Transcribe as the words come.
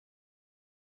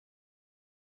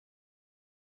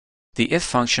The if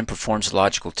function performs a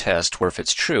logical test where if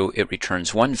it's true, it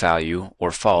returns one value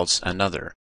or false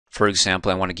another. For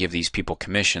example, I want to give these people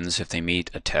commissions if they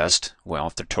meet a test. Well,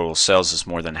 if their total sales is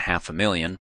more than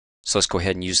 500,000. So let's go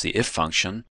ahead and use the if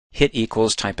function. Hit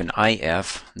equals, type in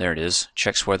if, there it is,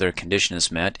 checks whether a condition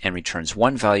is met and returns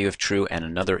one value if true and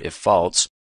another if false.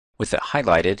 With it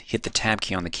highlighted, hit the tab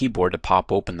key on the keyboard to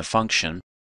pop open the function.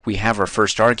 We have our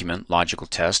first argument, logical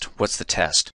test. What's the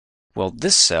test? Well,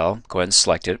 this cell, go ahead and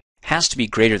select it, has to be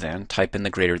greater than, type in the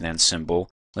greater than symbol,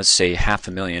 let's say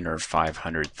 500,000 or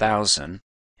 500,000,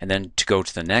 and then to go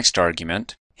to the next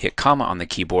argument, hit comma on the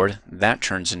keyboard, that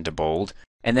turns into bold,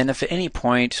 and then if at any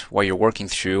point while you're working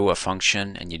through a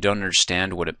function and you don't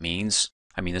understand what it means,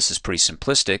 I mean this is pretty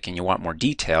simplistic and you want more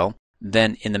detail,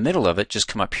 then in the middle of it just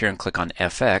come up here and click on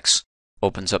fx,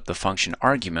 opens up the function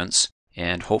arguments,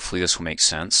 and hopefully this will make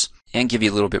sense, and give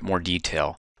you a little bit more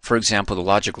detail. For example, the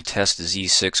logical test is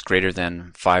E6 greater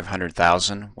than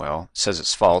 500,000. Well, it says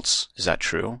it's false. Is that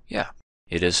true? Yeah,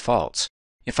 it is false.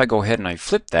 If I go ahead and I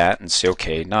flip that and say,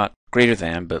 okay, not greater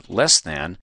than, but less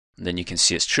than, then you can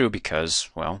see it's true because,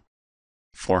 well,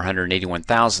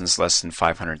 481,000 is less than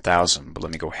 500,000. But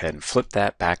let me go ahead and flip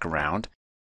that back around.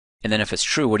 And then if it's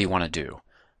true, what do you want to do?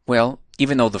 Well,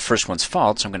 even though the first one's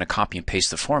false, I'm going to copy and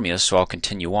paste the formula, so I'll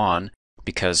continue on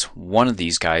because one of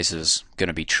these guys is going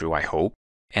to be true, I hope.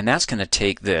 And that's going to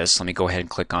take this. Let me go ahead and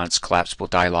click on its collapsible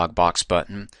dialog box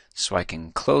button so I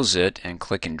can close it and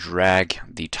click and drag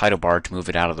the title bar to move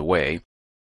it out of the way.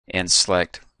 And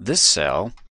select this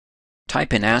cell,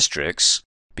 type in asterisk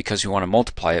because we want to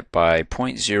multiply it by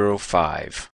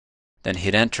 0.05. Then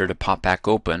hit enter to pop back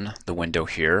open the window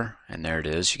here. And there it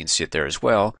is. You can see it there as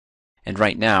well. And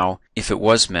right now, if it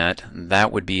was met,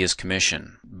 that would be his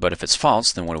commission. But if it's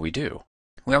false, then what do we do?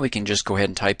 Well, we can just go ahead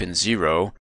and type in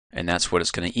 0. And that's what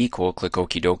it's going to equal. Click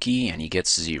okie dokie and he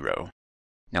gets 0.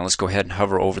 Now let's go ahead and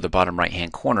hover over the bottom right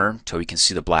hand corner until we can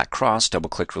see the black cross. Double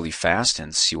click really fast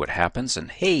and see what happens.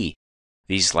 And hey,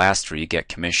 these last three get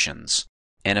commissions.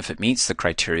 And if it meets the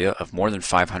criteria of more than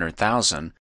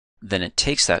 500,000, then it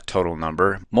takes that total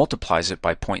number, multiplies it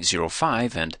by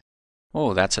 0.05, and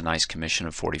oh, that's a nice commission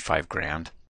of 45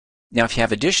 grand. Now if you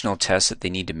have additional tests that they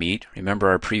need to meet, remember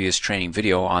our previous training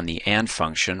video on the AND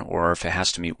function, or if it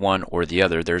has to meet one or the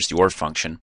other, there's the OR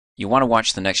function. You want to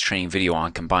watch the next training video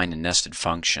on combined and nested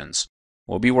functions.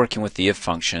 We'll be working with the if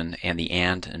function and the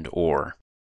AND and OR.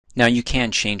 Now you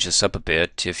can change this up a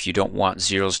bit if you don't want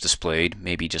zeros displayed,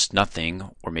 maybe just nothing,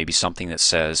 or maybe something that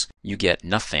says you get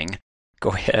nothing. Go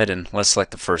ahead and let's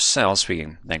select the first cell so we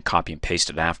can then copy and paste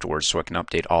it afterwards so I can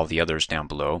update all the others down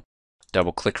below.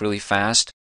 Double click really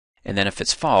fast. And then if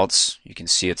it's false, you can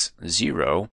see it's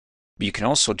 0. But you can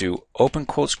also do open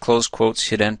quotes, close quotes,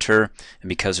 hit enter, and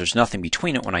because there's nothing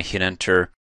between it when I hit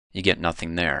enter, you get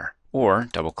nothing there. Or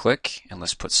double click, and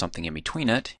let's put something in between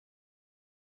it.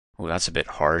 Oh, that's a bit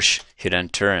harsh. Hit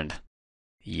enter and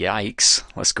yikes.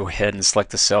 Let's go ahead and select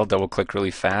the cell, double click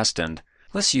really fast, and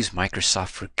let's use Microsoft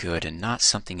for good and not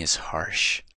something as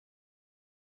harsh.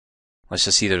 Let's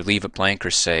just either leave it blank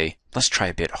or say, let's try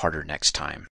a bit harder next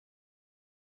time.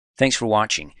 Thanks for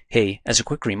watching. Hey, as a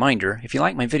quick reminder, if you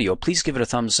like my video, please give it a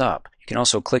thumbs up. You can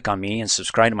also click on me and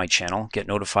subscribe to my channel, get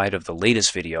notified of the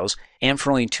latest videos, and for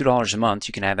only $2 a month,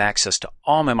 you can have access to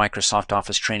all my Microsoft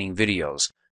Office training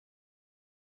videos.